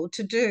mantle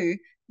to do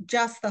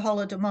just the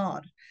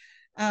Holodomor.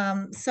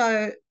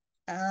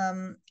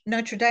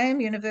 Notre Dame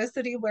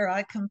University, where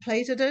I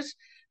completed it,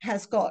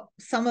 has got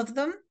some of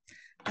them.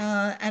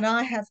 And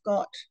I have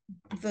got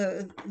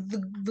the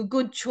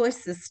good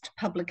choicest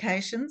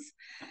publications,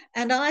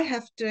 and I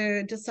have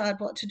to decide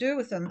what to do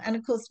with them. And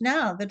of course,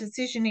 now the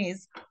decision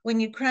is, when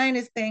Ukraine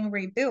is being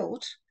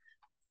rebuilt,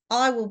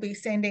 I will be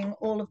sending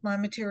all of my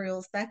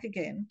materials back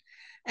again.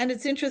 And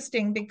it's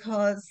interesting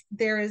because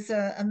there is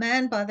a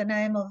man by the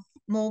name of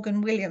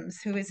Morgan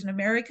Williams, who is an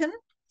American,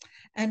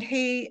 and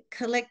he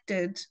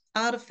collected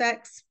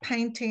artifacts,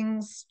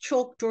 paintings,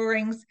 chalk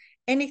drawings,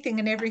 anything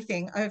and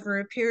everything over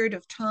a period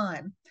of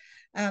time.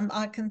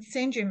 I can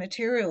send you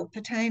material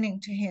pertaining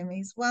to him.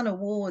 He's won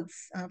awards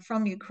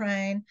from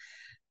Ukraine,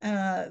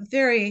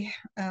 very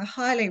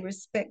highly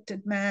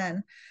respected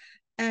man.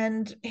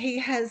 And he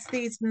has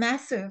these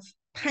massive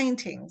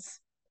paintings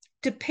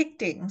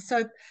depicting,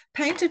 so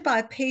painted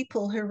by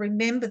people who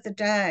remember the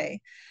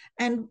day.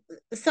 And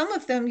some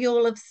of them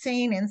you'll have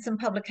seen in some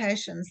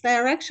publications. They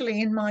are actually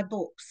in my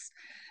books.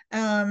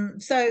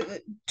 So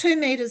 2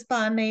 meters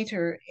by a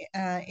meter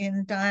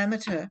in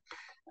diameter,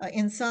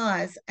 in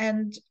size.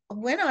 And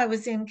when I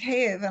was in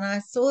Kiev and I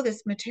saw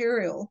this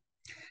material,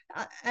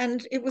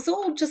 and it was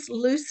all just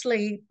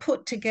loosely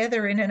put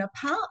together in an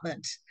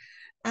apartment,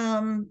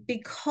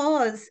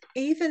 because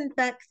even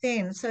back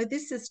then, so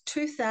this is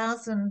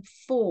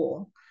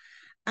 2004,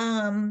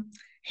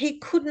 he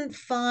couldn't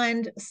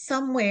find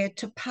somewhere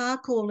to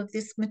park all of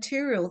this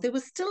material. There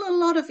was still a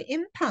lot of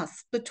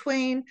impasse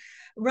between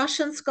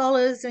Russian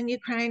scholars and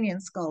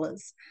Ukrainian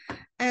scholars.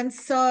 And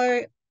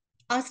so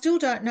I still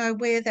don't know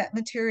where that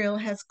material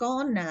has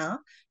gone now,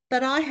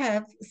 but I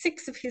have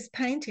 6 of his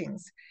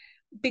paintings.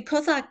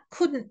 Because I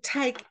couldn't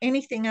take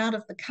anything out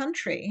of the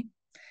country,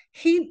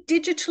 he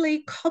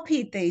digitally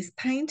copied these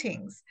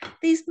paintings,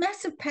 these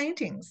massive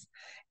paintings.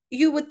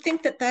 You would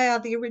think that they are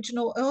the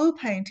original oil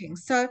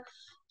paintings. So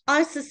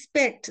I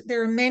suspect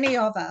there are many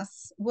of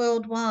us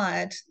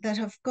worldwide that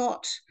have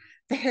got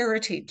the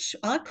heritage.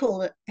 I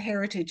call it the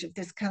heritage of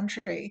this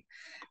country.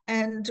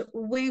 And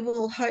we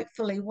will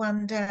hopefully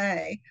one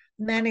day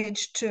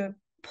manage to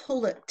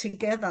pull it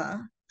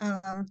together,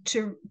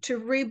 to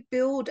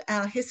rebuild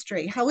our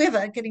history.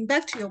 However, getting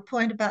back to your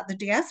point about the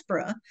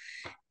diaspora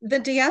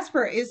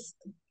is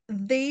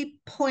the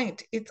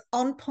point. It's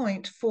on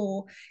point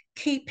for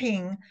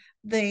keeping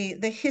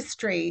the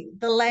history,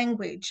 the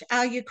language.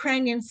 Our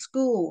Ukrainian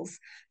schools,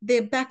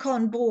 they're back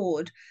on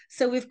board.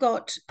 So we've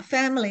got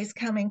families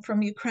coming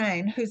from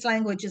Ukraine whose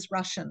language is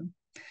Russian.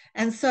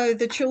 And so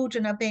the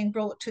children are being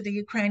brought to the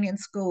Ukrainian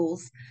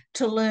schools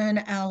to learn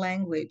our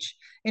language.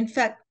 In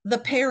fact, the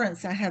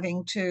parents are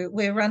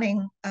we're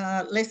running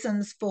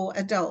lessons for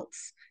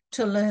adults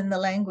to learn the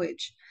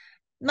language.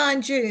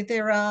 Mind you,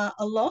 there are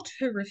a lot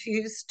who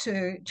refuse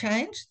to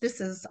change.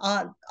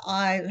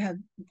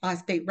 I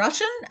speak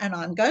Russian and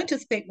I'm going to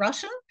speak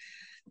Russian.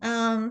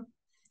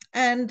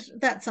 And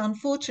that's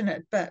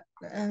unfortunate, but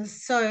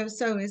so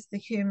is the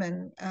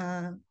human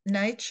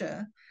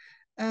nature.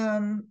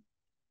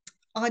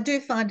 I do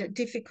find it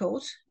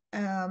difficult,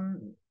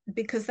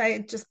 because they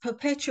just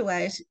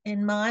perpetuate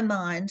in my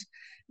mind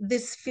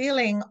this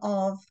feeling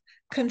of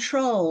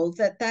control,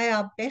 that they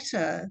are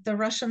better. The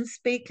Russian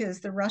speakers,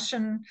 the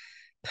Russian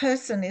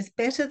person is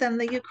better than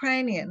the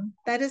Ukrainian.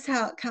 That is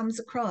how it comes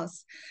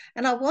across.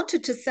 And I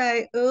wanted to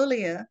say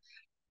earlier,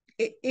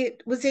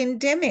 it was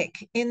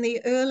endemic in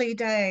the early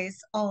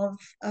days of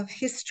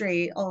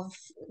history, of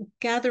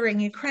gathering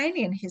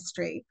Ukrainian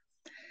history.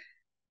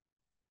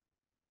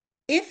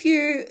 If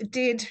you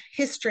did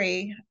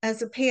history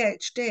as a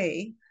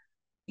PhD,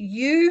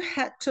 you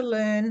had to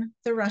learn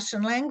the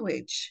Russian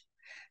language.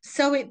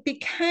 So it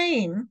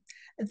became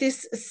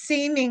this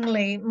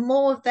seemingly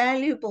more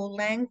valuable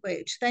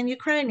language than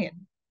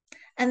Ukrainian.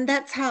 And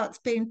that's how it's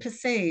been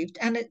perceived.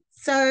 And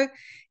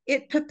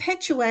it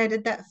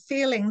perpetuated that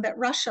feeling that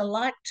Russia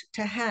liked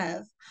to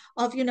have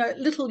of,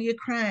 little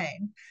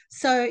Ukraine.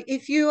 So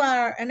if you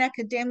are an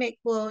academic,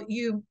 well,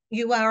 you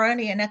are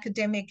only an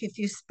academic if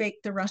you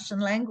speak the Russian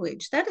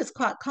language. That is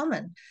quite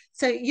common.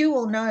 So you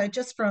will know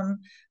just from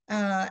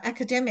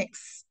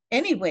academics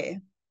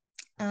anywhere,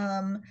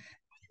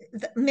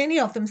 many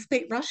of them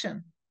speak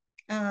Russian.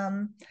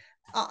 And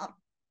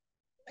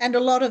a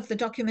lot of the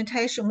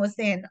documentation was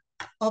then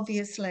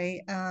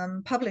obviously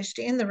published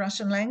in the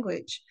Russian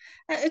language.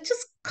 It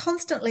just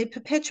constantly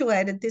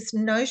perpetuated this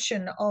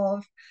notion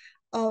of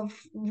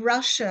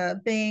Russia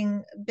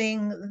being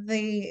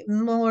the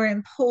more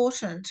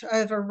important,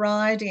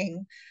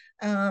 overriding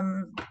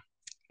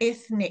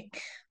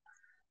ethnic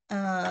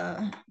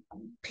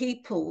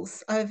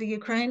peoples over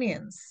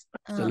Ukrainians.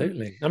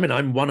 Absolutely. I mean,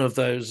 I'm one of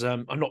those.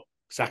 I'm not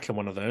exactly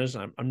one of those.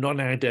 I'm not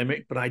an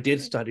academic, but I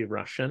did study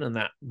Russian, and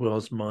that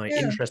was my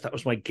interest. That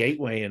was my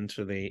gateway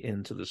into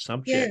the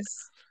subject.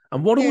 Yes.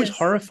 And what always Yes.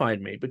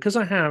 horrified me, because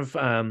I have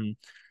an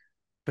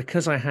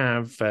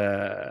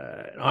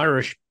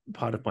Irish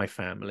part of my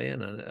family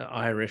and an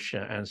Irish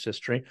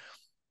ancestry,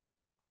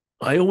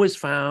 I always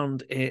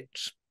found it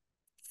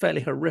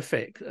fairly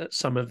horrific at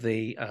some of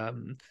the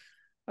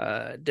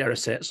dare I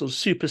say it, sort of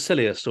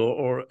supercilious,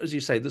 or as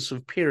you say, the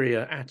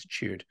superior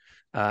attitude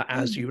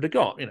as you would have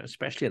got,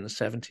 especially in the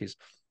 70s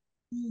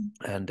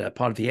and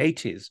part of the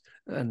 80s,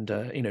 and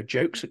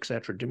jokes,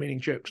 etc., demeaning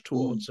jokes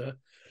towards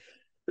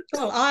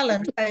well,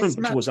 Ireland-based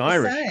much towards the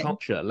Irish same.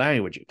 culture,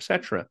 language,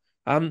 etc.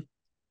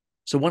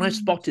 So when I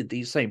spotted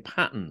these same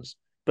patterns,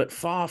 but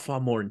far, far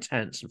more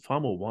intense and far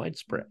more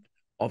widespread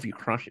of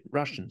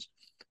Russians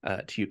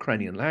to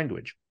Ukrainian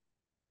language,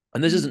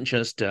 and this isn't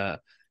just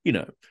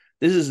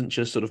this isn't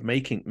just sort of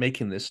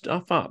making this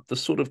stuff up. The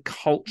sort of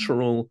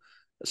cultural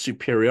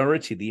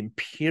superiority, the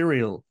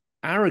imperial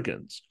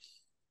arrogance,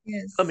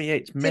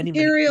 permeates many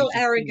imperial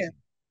many arrogance.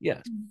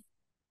 Yes.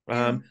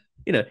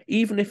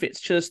 Even if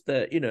it's just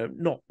that,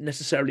 not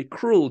necessarily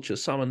cruel,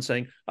 just someone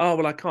saying, "Oh,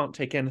 well, I can't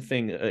take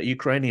anything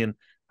Ukrainian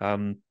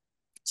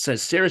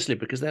says seriously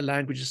because their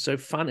language is so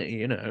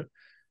funny." I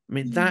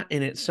mean, that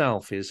in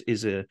itself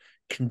is a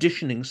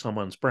conditioning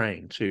someone's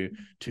brain to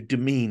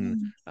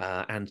demean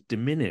and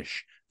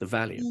diminish the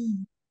value.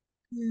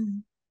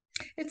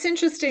 It's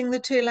interesting, the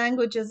two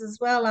languages as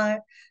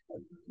well.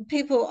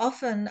 People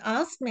often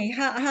ask me,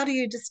 how do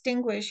you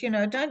distinguish?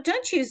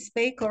 Don't you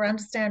speak or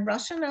understand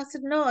Russian? I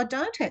said, no, I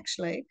don't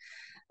actually.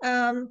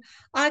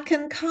 I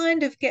can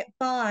kind of get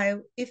by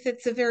if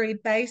it's a very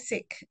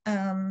basic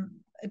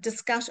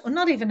discussion, or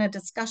not even a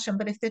discussion,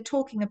 but if they're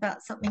talking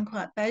about something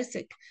quite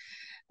basic.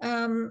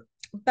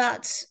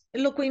 But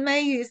look, we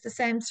may use the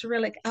same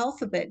Cyrillic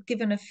alphabet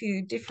given a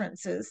few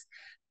differences,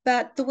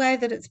 but the way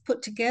that it's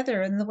put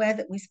together and the way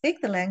that we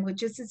speak the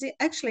languages is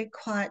actually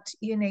quite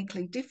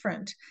uniquely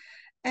different.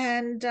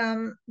 And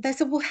they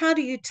said, well, how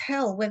do you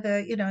tell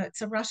whether,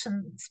 it's a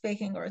Russian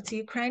speaking or it's a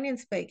Ukrainian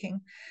speaking?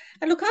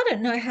 And look, I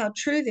don't know how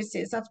true this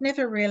is. I've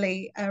never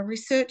really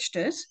researched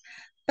it.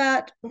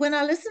 But when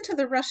I listen to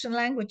the Russian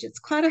language, it's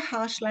quite a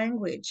harsh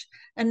language.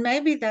 And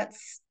maybe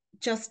that's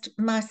just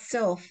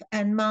myself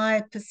and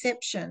my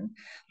perception.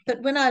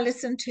 But when I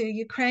listen to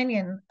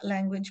Ukrainian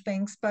language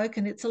being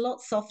spoken, it's a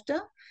lot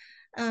softer.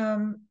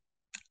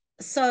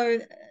 So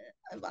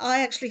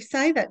I actually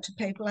say that to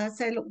people. I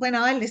say, look, when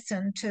I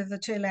listen to the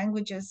two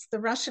languages, the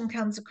Russian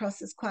comes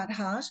across as quite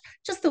harsh.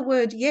 Just the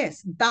word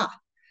yes, da.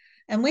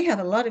 And we have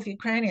a lot of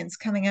Ukrainians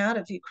coming out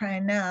of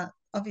Ukraine now,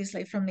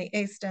 obviously from the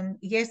east, and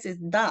yes is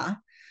da.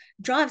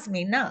 Drives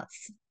me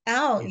nuts.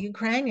 Our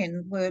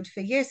Ukrainian word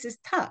for yes is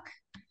tak.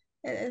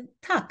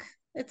 Tak.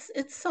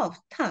 It's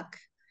soft, tak.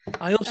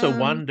 I also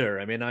wonder,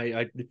 I mean,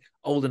 I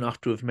old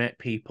enough to have met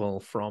people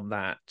from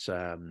that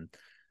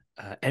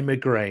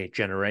emigre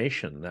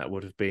generation that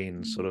would have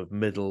been sort of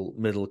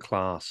middle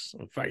class,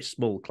 very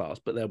small class,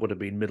 but there would have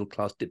been middle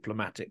class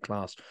diplomatic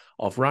class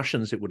of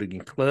Russians. It would have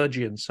been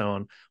clergy and so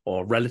on,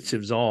 or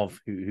relatives of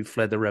who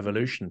fled the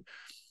revolution.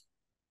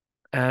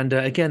 And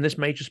again, this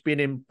may just be an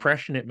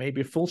impression, it may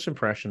be a false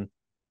impression,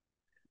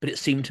 but it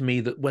seemed to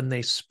me that when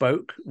they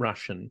spoke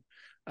Russian,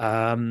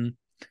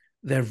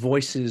 their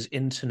voices'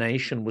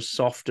 intonation was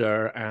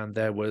softer, and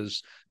there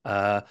was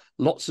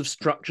lots of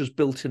structures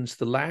built into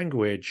the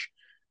language.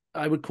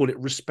 I would call it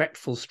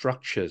respectful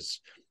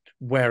structures,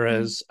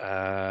 whereas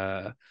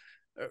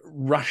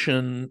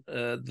Russian,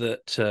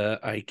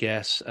 I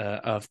guess,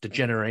 after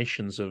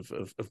generations of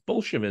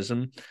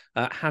Bolshevism,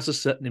 has a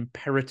certain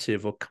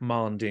imperative or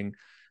commanding,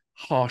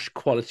 harsh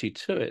quality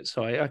to it.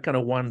 So I kind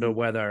of wonder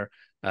whether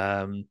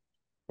the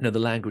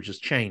language has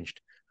changed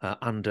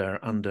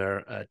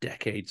under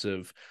decades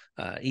of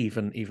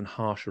even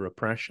harsher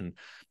oppression.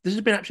 This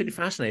has been absolutely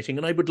fascinating,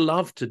 and I would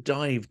love to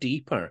dive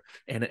deeper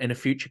in a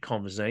future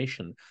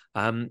conversation.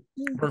 We're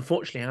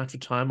unfortunately out of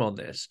time on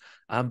this,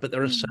 but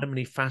there are so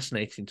many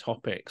fascinating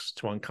topics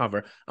to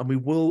uncover, and we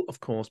will,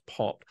 of course,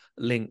 pop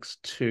links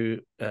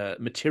to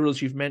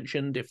materials you've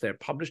mentioned. If they're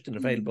published and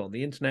available on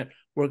the internet,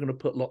 we're going to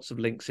put lots of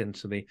links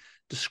into the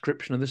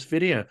description of this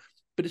video.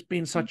 But it's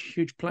been such a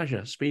huge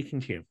pleasure speaking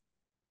to you.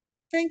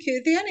 Thank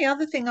you. The only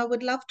other thing I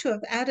would love to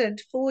have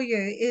added for you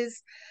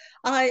is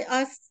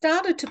I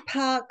started to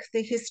park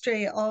the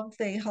history of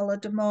the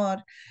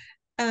Holodomor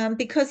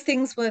because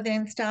things were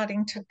then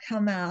starting to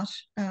come out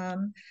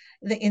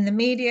in the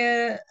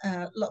media,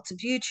 lots of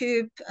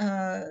YouTube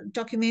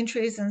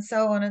documentaries and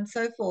so on and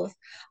so forth.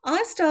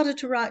 I started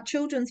to write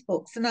children's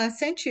books, and I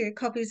sent you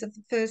copies of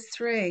the first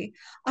three.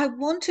 I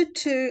wanted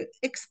to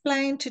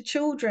explain to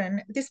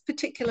children this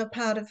particular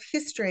part of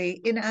history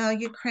in our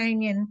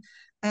Ukrainian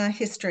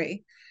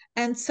history.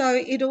 And so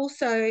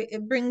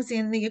it brings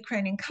in the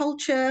Ukrainian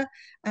culture,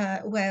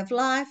 way of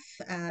life,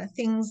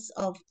 things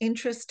of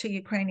interest to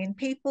Ukrainian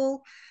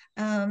people.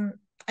 And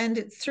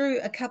it's through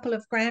a couple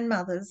of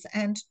grandmothers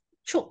and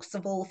chooks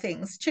of all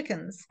things,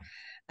 chickens.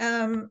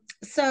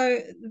 So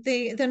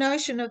the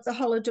notion of the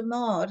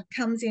Holodomor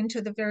comes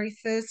into the very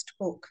first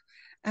book,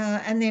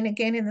 and then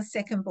again in the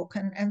second book,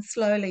 and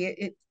slowly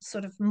it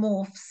sort of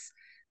morphs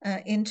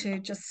into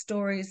just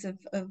stories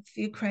of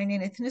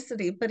Ukrainian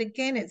ethnicity. But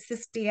again, it's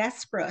this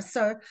diaspora.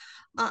 So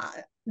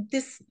I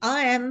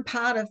am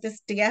part of this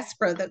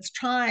diaspora that's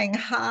trying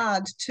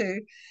hard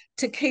to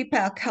keep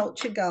our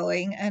culture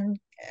going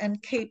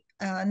and keep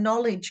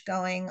knowledge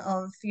going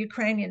of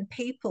Ukrainian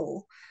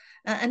people.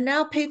 And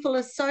now people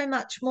are so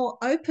much more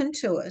open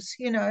to it.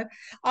 You know,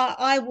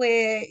 I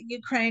wear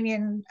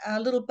Ukrainian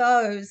little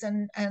bows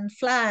and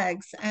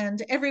flags,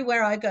 and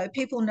everywhere I go,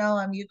 people know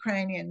I'm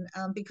Ukrainian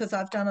because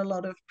I've done a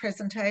lot of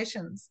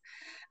presentations.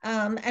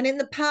 And in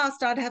the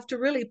past, I'd have to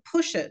really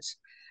push it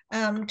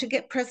to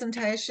get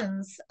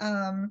presentations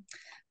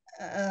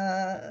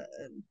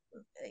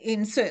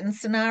in certain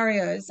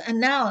scenarios. And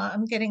now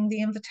I'm getting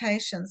the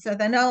invitation. So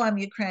they know I'm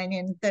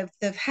Ukrainian.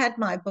 They've had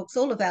my books.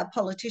 All of our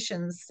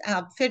politicians,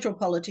 our federal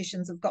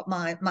politicians have got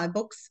my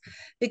books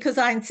because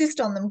I insist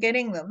on them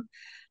getting them.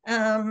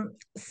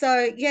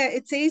 So yeah,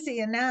 it's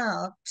easier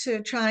now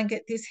to try and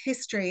get this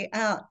history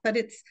out, but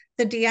it's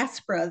the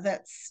diaspora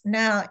that's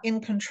now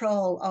in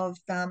control of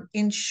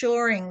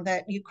ensuring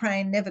that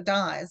Ukraine never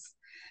dies.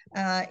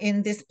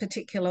 In this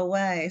particular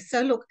way. So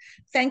look,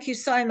 thank you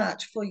so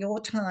much for your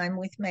time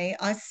with me.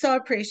 I so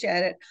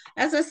appreciate it.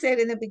 As I said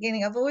in the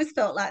beginning, I've always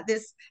felt like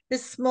this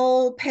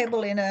small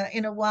pebble in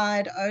a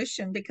wide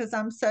ocean because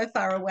I'm so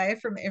far away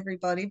from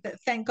everybody. But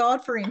thank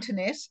God for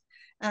internet,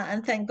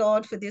 and thank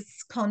God for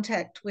this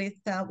contact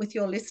with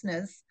your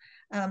listeners.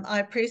 I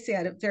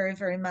appreciate it very,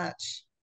 very much.